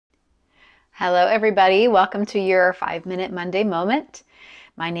Hello everybody, welcome to your 5-minute Monday moment.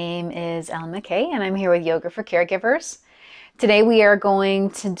 My name is Ellen McKay and I'm here with Yoga for Caregivers. Today we are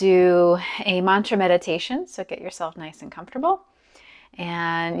going to do a mantra meditation, so get yourself nice and comfortable.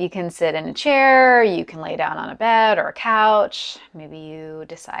 And you can sit in a chair, you can lay down on a bed or a couch. Maybe you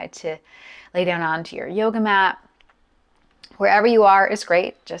decide to lay down onto your yoga mat. Wherever you are is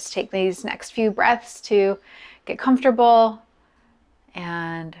great. Just take these next few breaths to get comfortable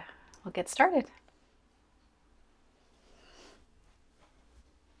and we'll get started.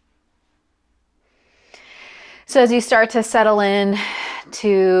 So as you start to settle in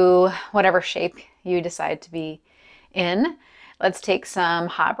to whatever shape you decide to be in, let's take some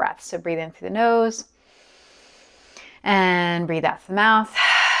hot breaths. So breathe in through the nose and breathe out through the mouth.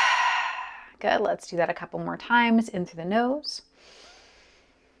 Good. Let's do that a couple more times. In through the nose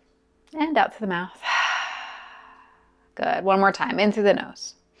and out through the mouth. Good. One more time. In through the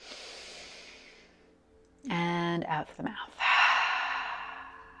nose and out through the mouth.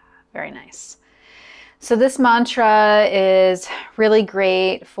 Very nice. So this mantra is really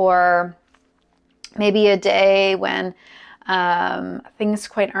great for maybe a day when things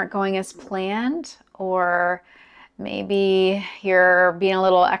quite aren't going as planned, or maybe you're being a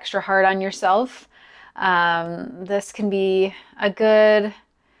little extra hard on yourself. This can be a good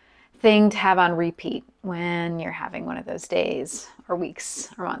thing to have on repeat when you're having one of those days or weeks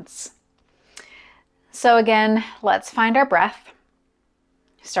or months. So again, let's find our breath,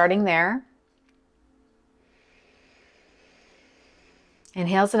 starting there.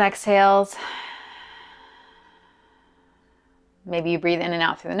 Inhales and exhales. Maybe you breathe in and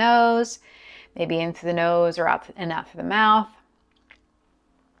out through the nose, maybe in through the nose or out and out through the mouth.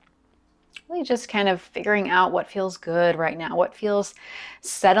 Really just kind of figuring out what feels good right now, what feels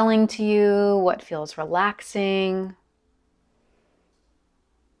settling to you, what feels relaxing.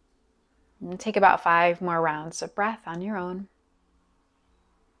 And take about 5 more rounds of breath on your own.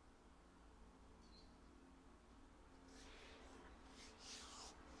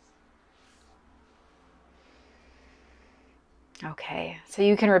 Okay, so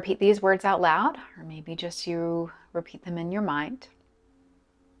you can repeat these words out loud, or maybe just you repeat them in your mind.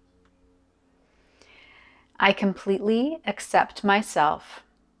 I completely accept myself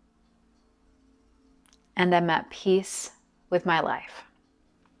and am at peace with my life.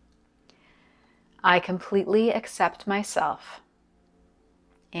 I completely accept myself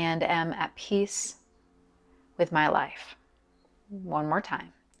and am at peace with my life. One more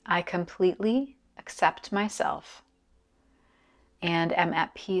time. I completely accept myself and am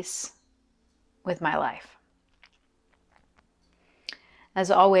at peace with my life.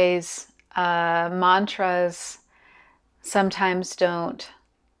 As always, mantras sometimes don't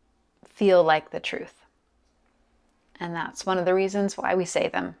feel like the truth. And that's one of the reasons why we say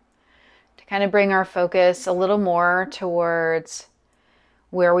them, to kind of bring our focus a little more towards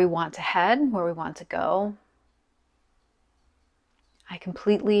where we want to head, where we want to go. I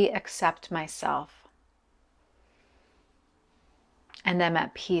completely accept myself and am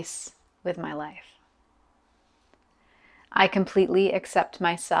at peace with my life. I completely accept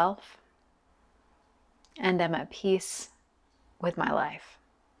myself and am at peace with my life.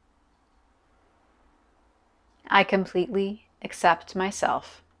 I completely accept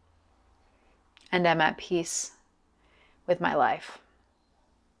myself and am at peace with my life.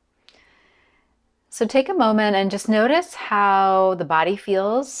 So take a moment and just notice how the body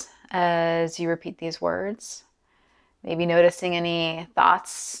feels as you repeat these words. Maybe noticing any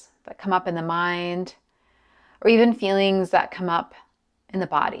thoughts that come up in the mind, or even feelings that come up in the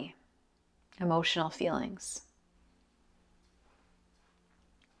body, emotional feelings.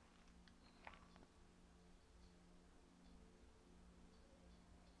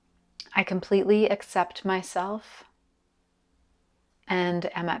 I completely accept myself and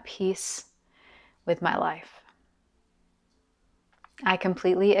am at peace with my life. I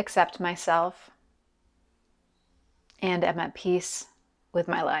completely accept myself and am at peace with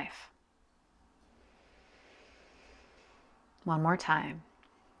my life. One more time.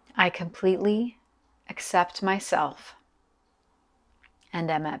 I completely accept myself and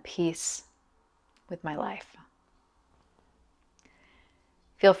am at peace with my life.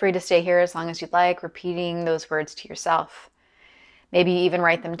 Feel free to stay here as long as you'd like, repeating those words to yourself. Maybe even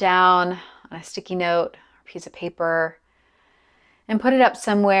write them down on a sticky note or piece of paper and put it up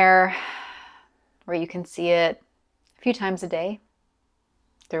somewhere where you can see it a few times a day,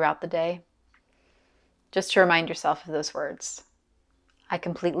 throughout the day, just to remind yourself of those words. I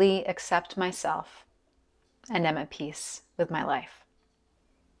completely accept myself and am at peace with my life.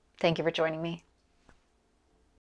 Thank you for joining me.